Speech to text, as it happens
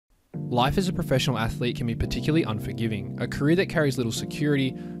Life as a professional athlete can be particularly unforgiving, a career that carries little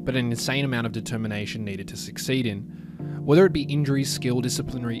security, but an insane amount of determination needed to succeed in. Whether it be injuries, skill,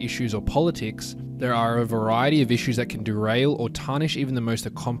 disciplinary issues, or politics, there are a variety of issues that can derail or tarnish even the most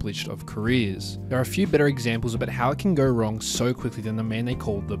accomplished of careers. There are a few better examples about how it can go wrong so quickly than the man they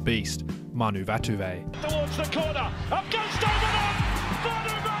called the Beast, Manu Vatuvei. Towards the corner, up goes David!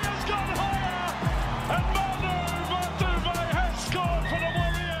 Vatuvei has gone higher, and Manu Vatuvei has scored for the Warriors!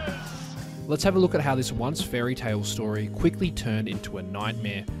 Let's have a look at how this once fairy tale story quickly turned into a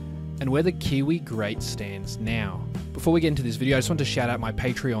nightmare, and where the Kiwi great stands now. Before we get into this video, I just want to shout out my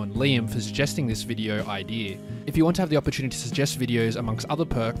Patreon, Liam, for suggesting this video idea. If you want to have the opportunity to suggest videos amongst other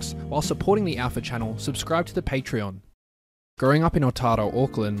perks while supporting the Alpha channel, subscribe to the Patreon. Growing up in Otago,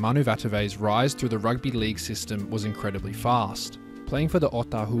 Auckland, Manu Vatuvei's rise through the rugby league system was incredibly fast. Playing for the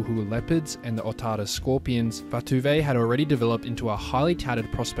Otahuhu Leopards and the Otago Scorpions, Vatuvei had already developed into a highly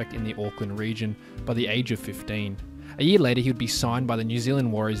touted prospect in the Auckland region by the age of 15. A year later, he would be signed by the New Zealand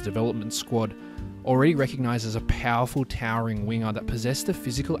Warriors development squad, already recognised as a powerful, towering winger that possessed the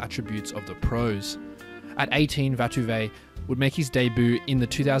physical attributes of the pros. At 18, Vatuvei would make his debut in the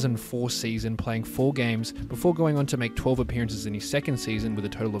 2004 season, playing 4 games before going on to make 12 appearances in his second season with a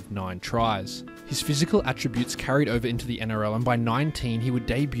total of 9 tries. His physical attributes carried over into the NRL, and by 19 he would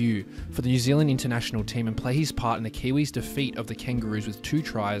debut for the New Zealand international team and play his part in the Kiwis' defeat of the Kangaroos with 2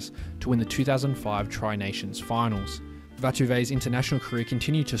 tries to win the 2005 Tri-Nations finals. Vatuvei's international career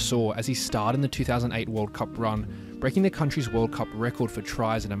continued to soar as he starred in the 2008 World Cup run, breaking the country's World Cup record for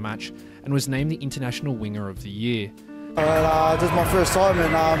tries in a match, and was named the International Winger of the Year. This is my first time,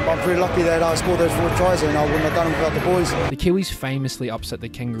 and I'm pretty lucky that I scored those 4 tries, and I wouldn't have done them without the boys. The Kiwis famously upset the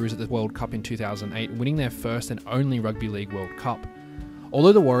Kangaroos at the World Cup in 2008, winning their first and only Rugby League World Cup.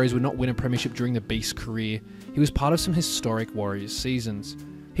 Although the Warriors would not win a premiership during the Beast's career, he was part of some historic Warriors seasons.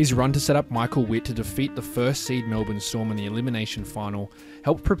 His run to set up Michael Witt to defeat the first seed Melbourne Storm in the elimination final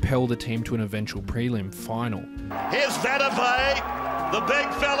helped propel the team to an eventual prelim final. Here's Vatuvei, the big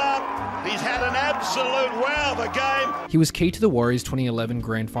fella. He's had an absolute wow of a game. He was key to the Warriors' 2011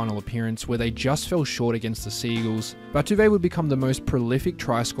 grand final appearance, where they just fell short against the Seagulls. Vatuvei would become the most prolific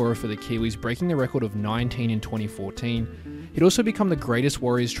try scorer for the Kiwis, breaking the record of 19 in 2014. He'd also become the greatest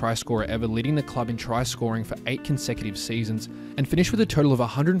Warriors try scorer ever, leading the club in try scoring for 8 consecutive seasons, and finished with a total of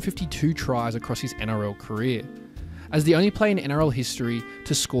 152 tries across his NRL career. As the only player in NRL history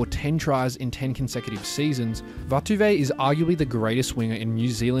to score 10 tries in 10 consecutive seasons, Vatuvei is arguably the greatest winger in New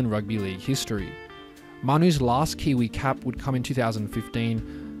Zealand Rugby League history. Manu's last Kiwi cap would come in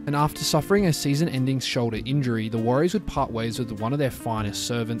 2015, and after suffering a season-ending shoulder injury, the Warriors would part ways with one of their finest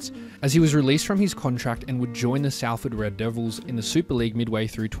servants, as he was released from his contract and would join the Salford Red Devils in the Super League midway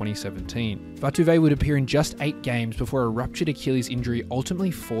through 2017. Vatuvei would appear in just 8 games before a ruptured Achilles injury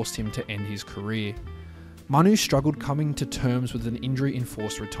ultimately forced him to end his career. Manu struggled coming to terms with an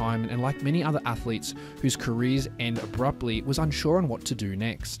injury-enforced retirement, and like many other athletes whose careers end abruptly, was unsure on what to do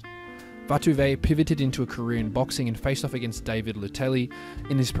next. Vatuvei pivoted into a career in boxing and faced off against David Lutelli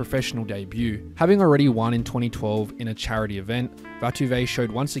in his professional debut. Having already won in 2012 in a charity event, Vatuvei showed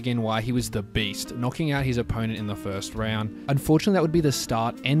once again why he was the Beast, knocking out his opponent in the first round. Unfortunately, that would be the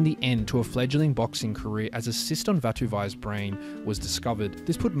start and the end to a fledgling boxing career, as a cyst on Vatuvei's brain was discovered.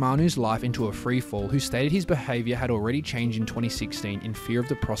 This put Manu's life into a freefall, who stated his behaviour had already changed in 2016 in fear of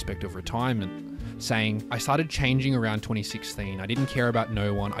the prospect of retirement, saying, "I started changing around 2016. I didn't care about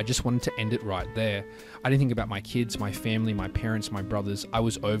no one. I just wanted to end it right there. I didn't think about my kids, my family, my parents, my brothers. I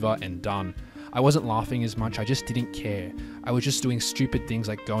was over and done. I wasn't laughing as much. I just didn't care. I was just doing stupid things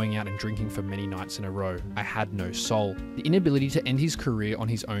like going out and drinking for many nights in a row. I had no soul." The inability to end his career on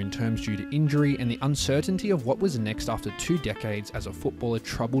his own terms due to injury and the uncertainty of what was next after 2 decades as a footballer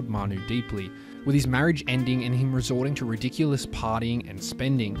troubled Manu deeply, with his marriage ending and him resorting to ridiculous partying and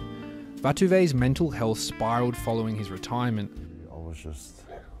spending. Vatuvei's mental health spiraled following his retirement. I was just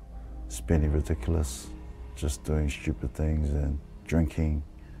spending ridiculous, just doing stupid things and drinking.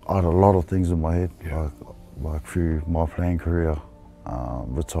 I had a lot of things in my head, like through my playing career,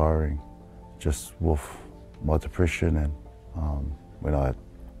 retiring, just with my depression, and when I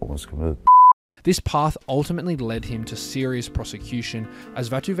almost committed. This path ultimately led him to serious prosecution,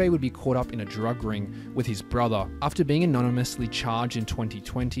 as Vatuvei would be caught up in a drug ring with his brother. After being anonymously charged in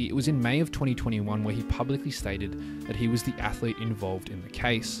 2020, it was in May of 2021 where he publicly stated that he was the athlete involved in the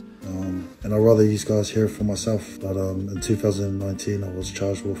case. And I'd rather you guys hear it for myself, but in 2019 I was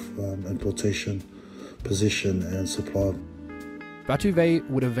charged with importation, possession and supply. Vatuvei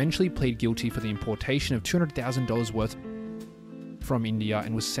would eventually plead guilty for the importation of $200,000 worth from India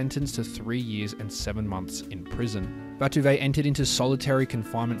and was sentenced to 3 years and 7 months in prison. Vatuvei entered into solitary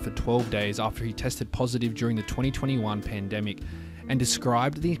confinement for 12 days after he tested positive during the 2021 pandemic and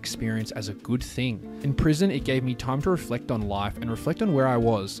described the experience as a good thing. In prison, it gave me time to reflect on life and reflect on where I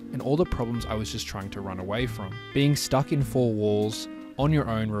was and all the problems I was just trying to run away from. Being stuck in four walls on your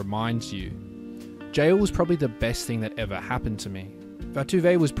own reminds you. Jail was probably the best thing that ever happened to me.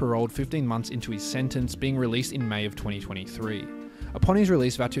 Vatuvei was paroled 15 months into his sentence, being released in May of 2023. Upon his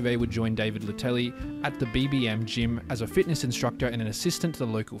release, Vatuvei would join David Latelli at the BBM gym as a fitness instructor and an assistant to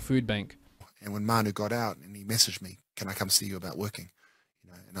the local food bank. And when Manu got out and he messaged me, "Can I come see you about working?"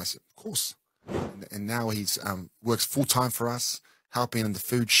 And I said, "Of course." And now he's works full time for us, helping in the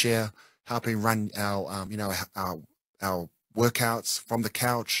food share, helping run our our workouts from the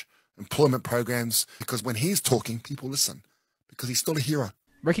couch, employment programs. Because when he's talking, people listen, because he's still a hero.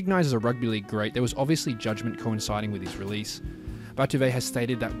 Recognised as a rugby league great, there was obviously judgment coinciding with his release. Vatuvei has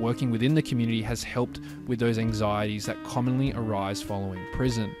stated that working within the community has helped with those anxieties that commonly arise following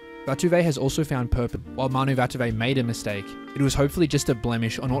prison. Vatuvei has also found purpose. While Manu Vatuvei made a mistake, it was hopefully just a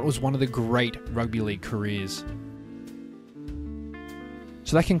blemish on what was one of the great rugby league careers.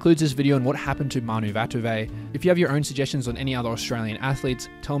 So that concludes this video on what happened to Manu Vatuvei. If you have your own suggestions on any other Australian athletes,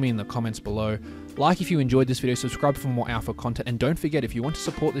 tell me in the comments below. Like if you enjoyed this video, subscribe for more alpha content, and don't forget, if you want to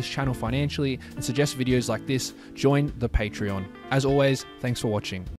support this channel financially and suggest videos like this, join the Patreon. As always, thanks for watching.